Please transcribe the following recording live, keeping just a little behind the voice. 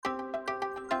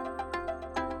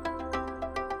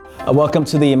Welcome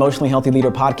to the Emotionally Healthy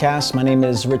Leader podcast. My name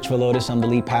is Rich Villodas. I'm the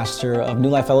lead pastor of New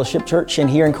Life Fellowship Church and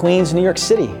here in Queens, New York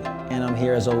City. And I'm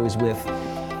here as always with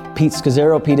Pete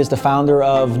Scazzero. Pete is the founder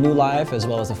of New Life as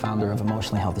well as the founder of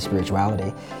Emotionally Healthy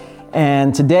Spirituality.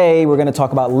 And today we're going to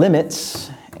talk about limits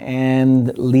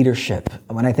and leadership.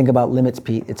 When I think about limits,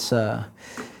 Pete, I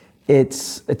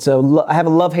have a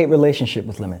love-hate relationship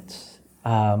with limits.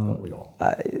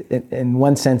 In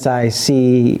one sense, I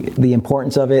see the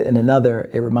importance of it. In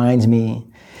another, it reminds me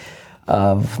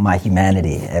of my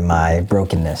humanity and my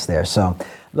brokenness there. So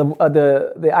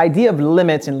the idea of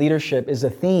limits in leadership is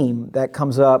a theme that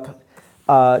comes up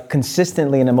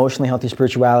consistently in Emotionally Healthy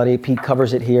Spirituality. Pete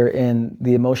covers it here in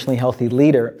the Emotionally Healthy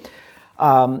Leader.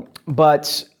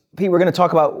 But Pete, we're going to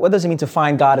talk about what does it mean to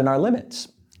find God in our limits?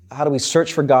 How do we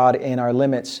search for God in our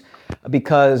limits?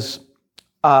 Because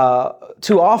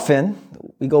too often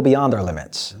we go beyond our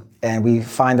limits and we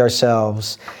find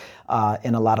ourselves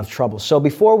in a lot of trouble. So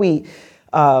before you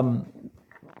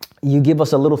give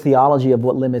us a little theology of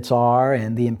what limits are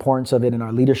and the importance of it in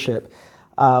our leadership,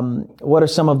 what are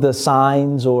some of the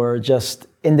signs or just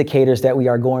indicators that we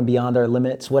are going beyond our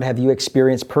limits? What have you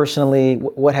experienced personally?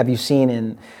 What have you seen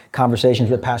in conversations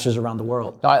with pastors around the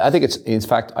world? No, I think it's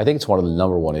one of the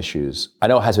number one issues. I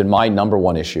know it has been my number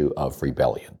one issue of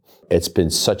rebellion. It's been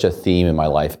such a theme in my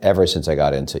life ever since I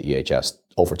got into EHS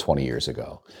over 20 years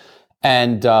ago.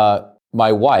 And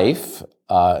my wife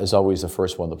is always the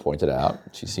first one to point it out.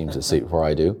 She seems to see it before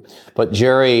I do. But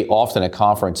Jerry often at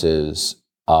conferences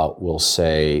will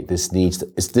say, this needs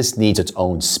its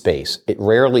own space. It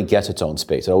rarely gets its own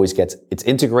space. It's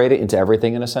integrated into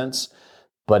everything in a sense,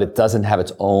 but it doesn't have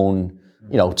its own,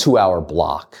 2-hour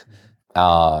block.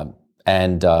 I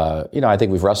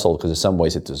think we've wrestled because in some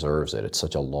ways it deserves it. It's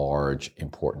such a large,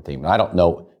 important theme. And I don't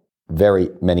know very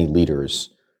many leaders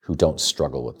who don't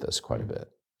struggle with this quite a bit.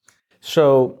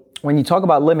 So when you talk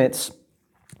about limits,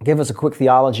 give us a quick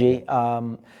theology.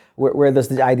 Where does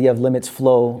the idea of limits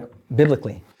flow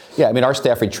biblically? Yeah, our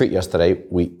staff retreat yesterday,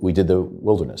 we did the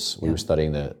wilderness. We were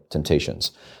studying the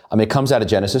temptations. It comes out of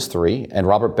Genesis 3, and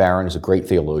Robert Barron, who's a great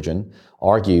theologian,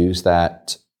 argues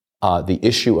that the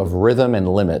issue of rhythm and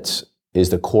limits is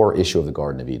the core issue of the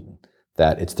Garden of Eden.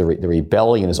 That it's the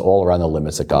rebellion is all around the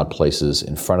limits that God places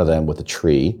in front of them with a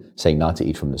tree, saying not to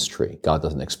eat from this tree. God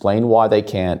doesn't explain why they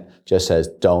can't, just says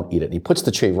don't eat it. And he puts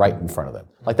the tree right in front of them.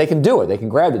 Like they can do it, they can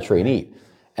grab the tree and eat.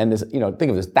 And there's, think of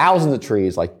there's thousands of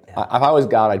trees, like if I was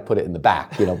God, I'd put it in the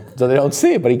back, so they don't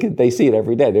see it, but they see it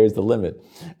every day. There's the limit.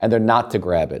 And they're not to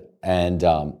grab it. And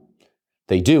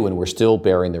they do, and we're still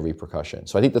bearing the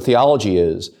repercussions. So I think the theology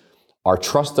is, our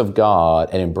trust of God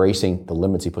and embracing the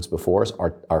limits he puts before us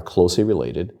are closely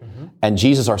related. Mm-hmm. And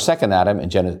Jesus, our second Adam,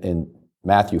 in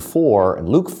Matthew 4 and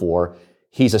Luke 4,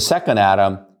 he's a second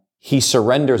Adam. He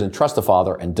surrenders and trusts the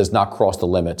Father and does not cross the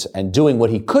limits and doing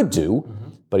what he could do,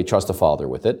 but he trusts the Father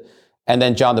with it. And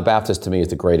then John the Baptist, to me, is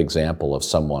the great example of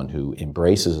someone who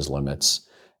embraces his limits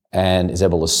and is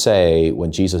able to say,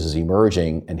 when Jesus is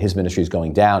emerging and his ministry is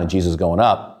going down and Jesus is going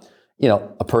up,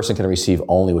 a person can receive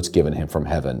only what's given him from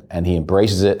heaven, and he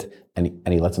embraces it, and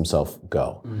he lets himself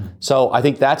go. So I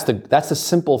think that's the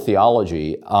simple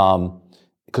theology,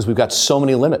 because we've got so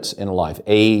many limits in life: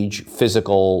 age,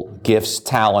 physical, gifts,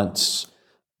 talents,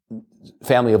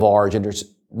 family of origin,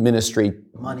 ministry,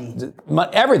 money,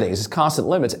 everything is just constant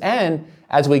limits. And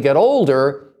as we get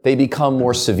older, they become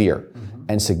more severe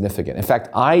and significant. In fact,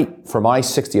 for my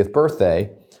 60th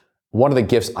birthday, one of the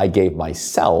gifts I gave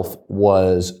myself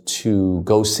was to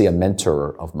go see a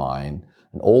mentor of mine,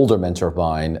 an older mentor of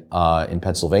mine in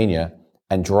Pennsylvania,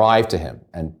 and drive to him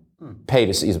and pay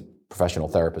to see. He's a professional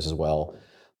therapist as well,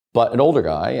 but an older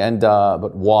guy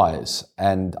but wise.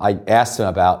 And I asked him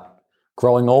about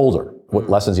growing older, what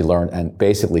lessons he learned, and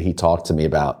basically he talked to me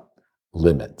about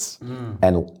limits.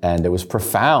 And it was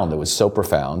profound. It was so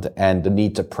profound, and the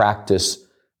need to practice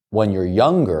when you're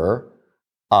younger.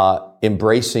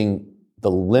 Embracing the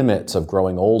limits of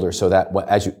growing older, so that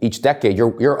each decade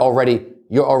you're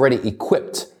already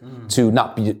equipped to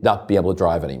not be able to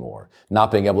drive anymore, not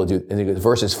being able to do anything,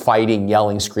 versus fighting,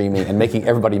 yelling, screaming, and making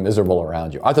everybody miserable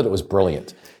around you. I thought it was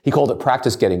brilliant. He called it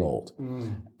practice getting old,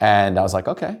 and I was like,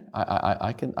 okay,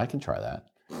 I can try that.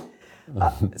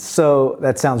 So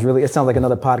it sounds like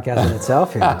another podcast in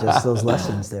itself here, just those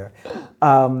lessons there.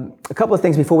 A couple of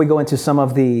things before we go into some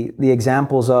of the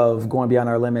examples of going beyond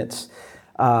our limits.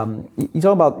 You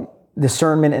talk about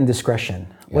discernment and discretion.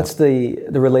 Yeah. What's the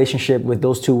relationship with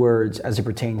those two words as it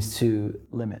pertains to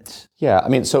limits? Yeah,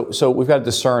 so we've got to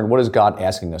discern, what is God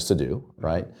asking us to do,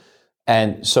 right?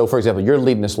 And so, for example, you're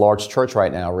leading this large church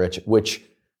right now, Rich, which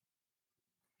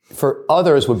for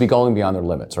others would be going beyond their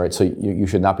limits, right? So you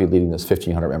should not be leading this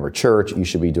 1,500 member church. You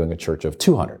should be doing a church of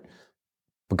 200.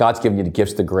 But God's given you the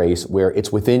gifts of grace where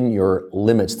it's within your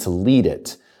limits to lead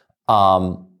it.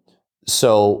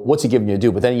 So what's he giving you to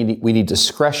do? But then we need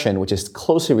discretion, which is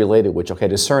closely related,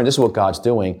 discern, this is what God's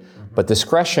doing. But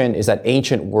discretion is that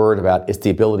ancient word about it's the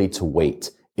ability to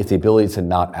wait. It's the ability to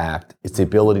not act. It's the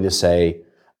ability to say,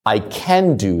 I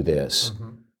can do this,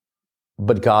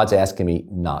 but God's asking me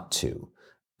not to.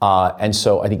 And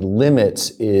so I think limits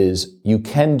is you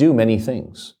can do many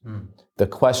things. The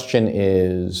question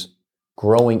is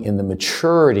growing in the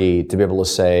maturity to be able to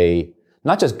say,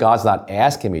 not just God's not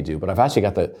asking me to, but I've actually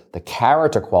got the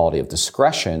character quality of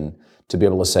discretion to be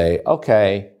able to say,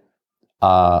 okay,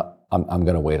 I'm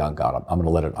going to wait on God. I'm going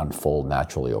to let it unfold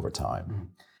naturally over time.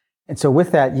 And so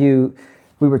with that,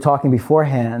 we were talking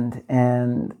beforehand,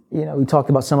 and we talked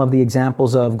about some of the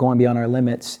examples of going beyond our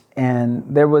limits. And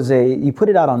there was you put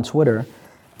it out on Twitter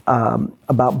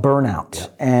about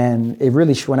burnout. And it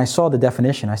really, when I saw the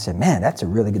definition, I said, man, that's a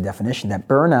really good definition. That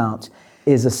burnout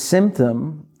is a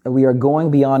symptom that we are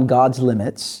going beyond God's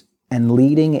limits and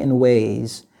leading in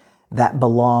ways that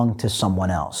belong to someone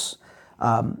else.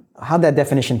 How'd that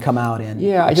definition come out in?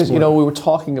 Yeah, we were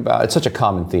talking about, it's such a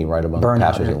common theme, right, among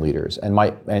pastors and leaders.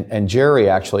 And Jerry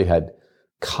actually had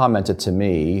commented to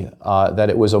me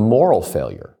that it was a moral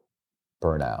failure,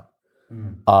 burnout.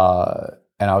 And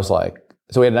I was like,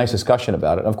 so we had a nice discussion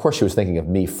about it. And of course, she was thinking of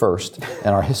me first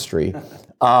and our history.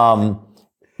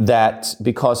 That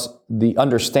because the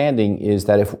understanding is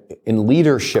that if in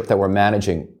leadership that we're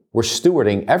managing, we're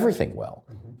stewarding everything well,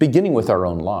 beginning with our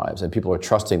own lives, and people are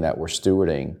trusting that we're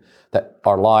stewarding that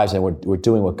our lives and we're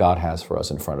doing what God has for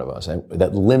us in front of us, and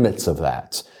that limits of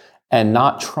that, and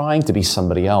not trying to be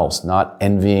somebody else, not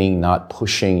envying, not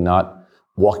pushing, not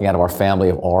walking out of our family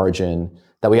of origin,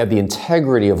 that we have the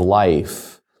integrity of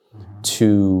life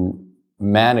to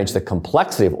manage the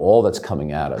complexity of all that's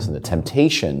coming at us and the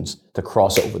temptations to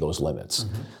cross over those limits.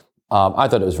 I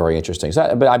thought it was very interesting.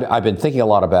 But I've been thinking a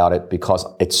lot about it because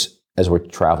as we're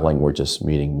traveling, we're just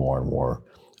meeting more and more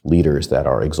leaders that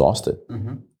are exhausted.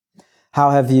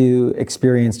 How have you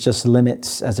experienced just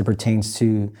limits as it pertains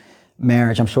to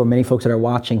marriage? I'm sure many folks that are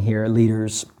watching here,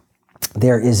 leaders,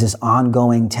 there is this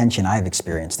ongoing tension. I've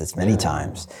experienced this many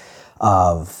times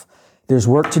of there's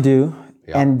work to do.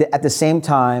 And at the same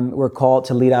time, we're called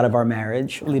to lead out of our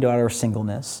marriage, lead out of our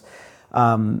singleness.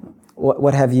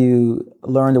 What have you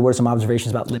learned, or what are some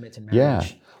observations about limits in marriage? Yeah.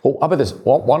 Well, how about this?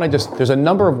 There's a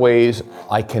number of ways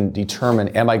I can determine,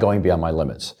 am I going beyond my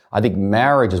limits? I think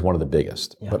marriage is one of the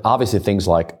biggest. But obviously things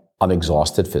like I'm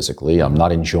exhausted physically, I'm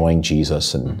not enjoying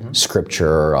Jesus and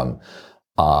Scripture,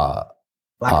 lack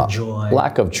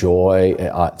of joy,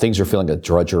 things are feeling a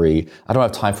drudgery. I don't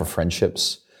have time for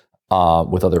friendships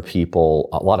with other people,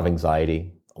 a lot of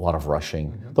anxiety, a lot of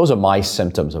rushing. Those are my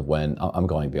symptoms of when I'm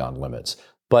going beyond limits.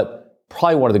 But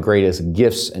probably one of the greatest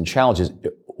gifts and challenges,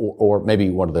 or maybe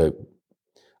one of the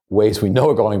ways we know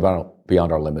we're going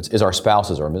beyond our limits, is our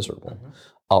spouses are miserable,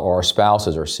 or our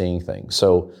spouses are seeing things.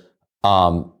 So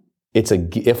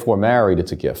if we're married,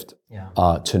 it's a gift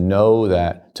to know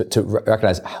that, to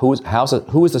recognize who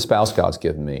is the spouse God's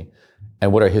given me,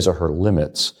 and what are his or her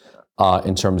limits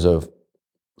in terms of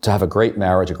to have a great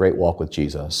marriage, a great walk with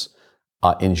Jesus,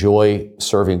 enjoy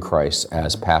serving Christ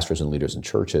as pastors and leaders in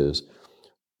churches.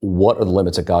 What are the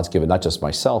limits that God's given, not just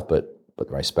myself, but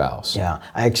my spouse? Yeah,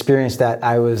 I experienced that.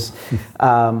 I was,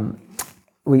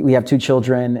 we have two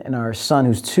children, and our son,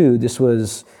 who's 2, this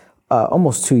was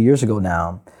almost 2 years ago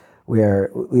now, where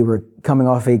we were coming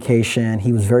off vacation.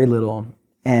 He was very little,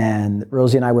 and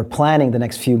Rosie and I were planning the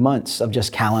next few months of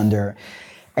just calendar.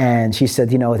 And she said,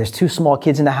 there's 2 small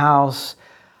kids in the house.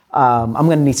 I'm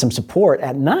going to need some support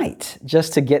at night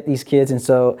just to get these kids. And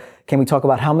so can we talk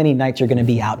about how many nights you're going to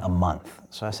be out a month?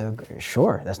 So I said,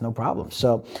 sure, that's no problem.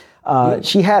 So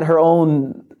she had her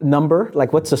own number,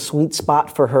 like what's a sweet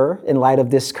spot for her in light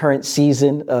of this current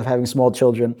season of having small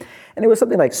children. And it was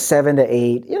something like 7 to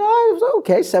 8. It was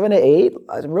okay, 7 to 8.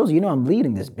 I said, Rosie, I'm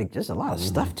leading this big, there's a lot of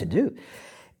stuff to do.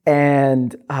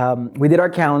 And we did our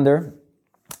calendar.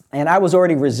 And I was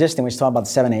already resisting when she talked about the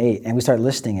 7 to 8, and we started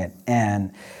listing it.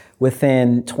 And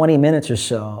within 20 minutes or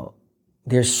so,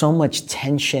 there's so much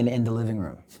tension in the living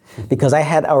room because I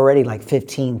had already like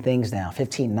 15 things down,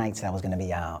 15 nights that I was going to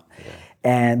be out.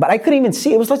 But I couldn't even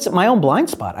see, it was like my own blind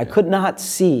spot. I could not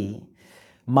see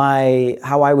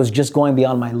how I was just going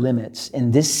beyond my limits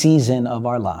in this season of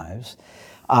our lives.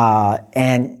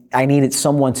 And I needed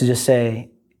someone to just say,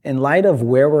 in light of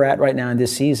where we're at right now in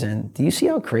this season, do you see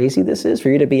how crazy this is for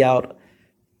you to be out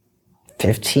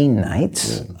 15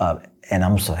 nights? And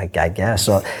I'm just like, I guess.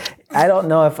 So I don't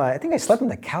know if I think I slept on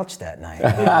the couch that night.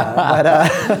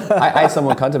 I had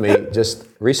someone come to me just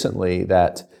recently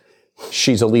that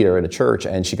she's a leader in a church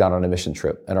and she got on a mission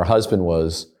trip and her husband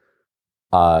was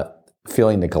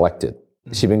feeling neglected.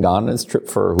 She'd been gone on this trip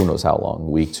for who knows how long, a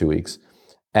week, 2 weeks.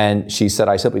 And she said,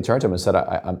 I simply turned to him and said,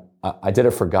 I did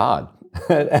it for God.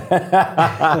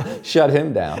 Shut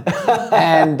him down.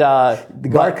 And the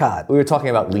guard caught. We were talking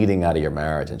about leading out of your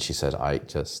marriage, and she said,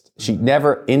 she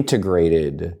never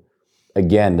integrated,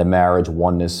 again, the marriage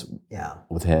oneness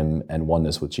with him and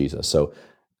oneness with Jesus. So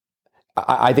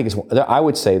I think I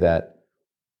would say that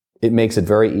it makes it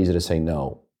very easy to say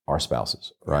no, our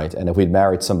spouses, right? And if we'd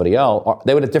married somebody else,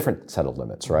 they would have a different set of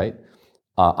limits, right?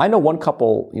 I know one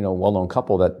couple, well-known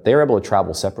couple, that they're able to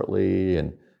travel separately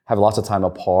and have lots of time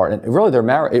apart, and really they're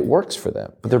married. It works for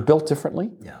them, but they're built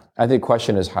differently. Yeah. I think the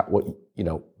question is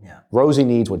Rosie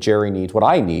needs what Jerry needs, what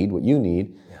I need, what you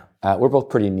need. Yeah. We're both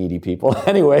pretty needy people,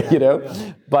 anyway,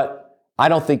 Yeah. But I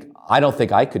don't think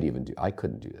I couldn't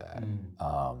do that.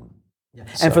 Yeah.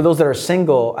 So. And for those that are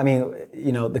single, I mean,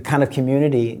 the kind of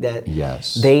community that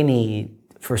they need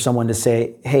for someone to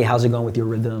say, hey, how's it going with your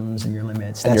rhythms and your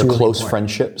limits? And your really close important.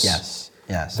 Friendships.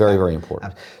 Yes. Very, very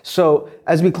important. So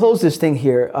as we close this thing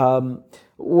here,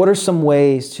 what are some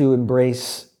ways to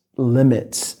embrace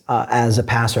limits as a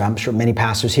pastor? I'm sure many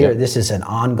pastors here, this is an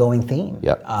ongoing theme.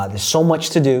 Yep. There's so much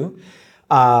to do.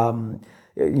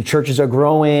 Churches are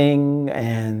growing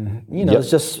and,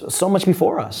 there's just so much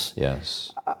before us.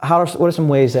 Yes. What are some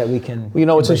ways that we can...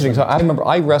 Well, it's interesting. So I remember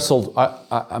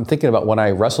I'm thinking about when I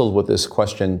wrestled with this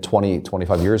question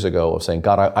 25 years ago of saying,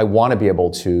 God, I want to be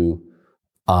able to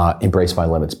embrace my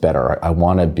limits better. I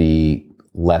want to be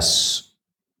less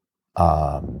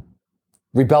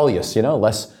rebellious,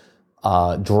 less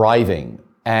driving.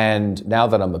 And now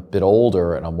that I'm a bit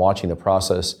older and I'm watching the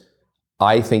process,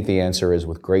 I think the answer is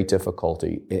with great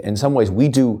difficulty. In some ways, we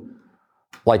do,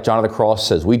 like John of the Cross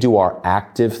says, we do our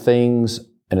active things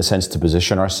in a sense to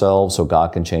position ourselves so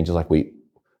God can change us. Like we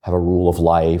have a rule of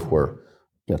life. We're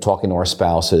talking to our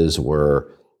spouses. We're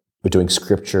doing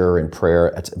scripture and prayer.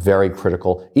 It's very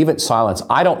critical. Even silence.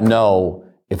 I don't know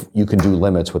if you can do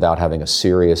limits without having a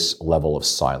serious level of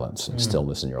silence and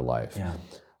stillness in your life. Yeah.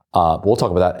 We'll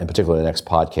talk about that in particular in the next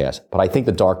podcast. But I think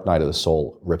the dark night of the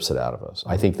soul rips it out of us.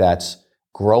 I think that's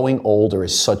growing older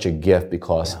is such a gift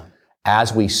because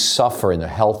as we suffer in the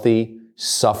healthy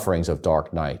sufferings of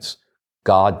dark nights,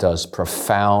 God does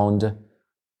profound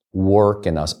work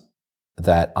in us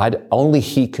that only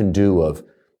He can do of,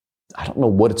 I don't know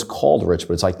what it's called, Rich,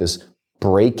 but it's like this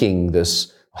breaking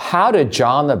this. How did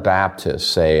John the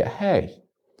Baptist say, hey,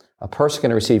 a person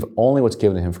can receive only what's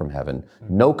given to him from heaven,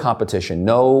 no competition,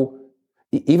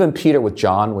 even Peter with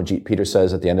John, when Peter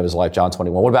says at the end of his life, John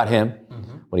 21, what about him?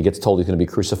 Mm-hmm. When he gets told he's going to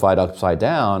be crucified upside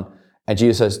down, and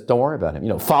Jesus says, don't worry about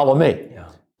him, follow me.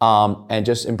 Yeah. And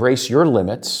just embrace your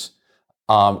limits.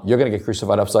 You're going to get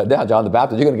crucified upside down. John the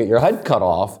Baptist, you're going to get your head cut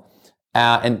off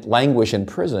and languish in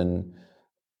prison.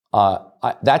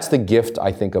 That's the gift,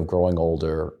 I think, of growing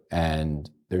older, and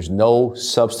there's no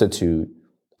substitute,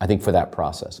 I think, for that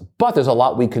process. But there's a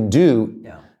lot we can do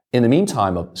in the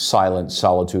meantime of silence,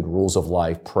 solitude, rules of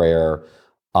life, prayer.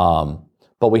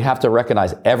 But we have to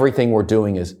recognize everything we're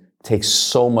doing takes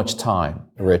so much time,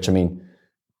 Rich. I mean,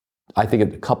 I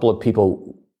think a couple of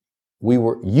people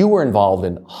you were involved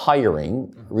in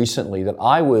hiring recently that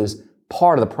I was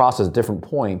part of the process at different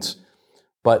points,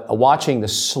 but watching the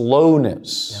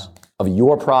slowness of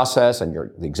your process and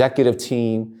the executive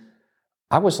team,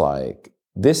 I was like,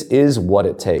 this is what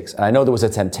it takes. And I know there was a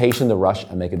temptation to rush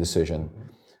and make a decision,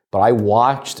 but I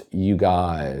watched you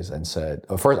guys and said,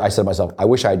 first I said to myself, I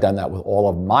wish I had done that with all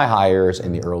of my hires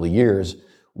in the early years,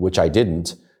 which I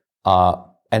didn't.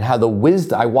 And how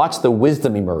I watched the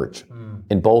wisdom emerge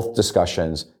in both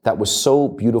discussions that was so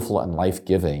beautiful and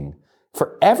life-giving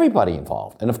for everybody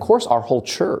involved. And of course, our whole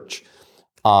church.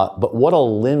 But what a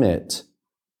limit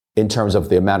in terms of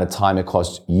the amount of time it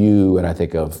cost you, and I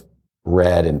think of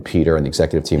Red and Peter and the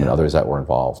executive team and others that were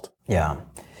involved. Yeah,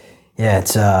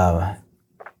 it's a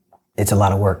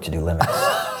lot of work to do limits.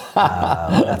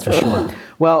 That's for sure.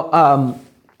 Well,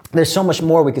 there's so much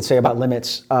more we could say about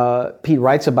limits. Pete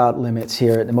writes about limits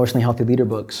here in the Emotionally Healthy Leader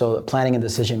book, so the planning and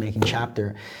decision-making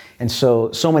chapter. And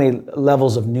so many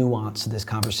levels of nuance to this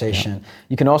conversation. Yeah.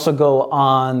 You can also go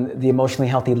on the Emotionally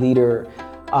Healthy Leader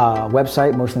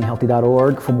website,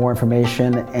 emotionallyhealthy.org, for more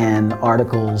information and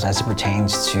articles as it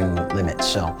pertains to limits.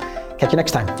 So catch you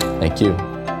next time. Thank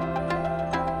you.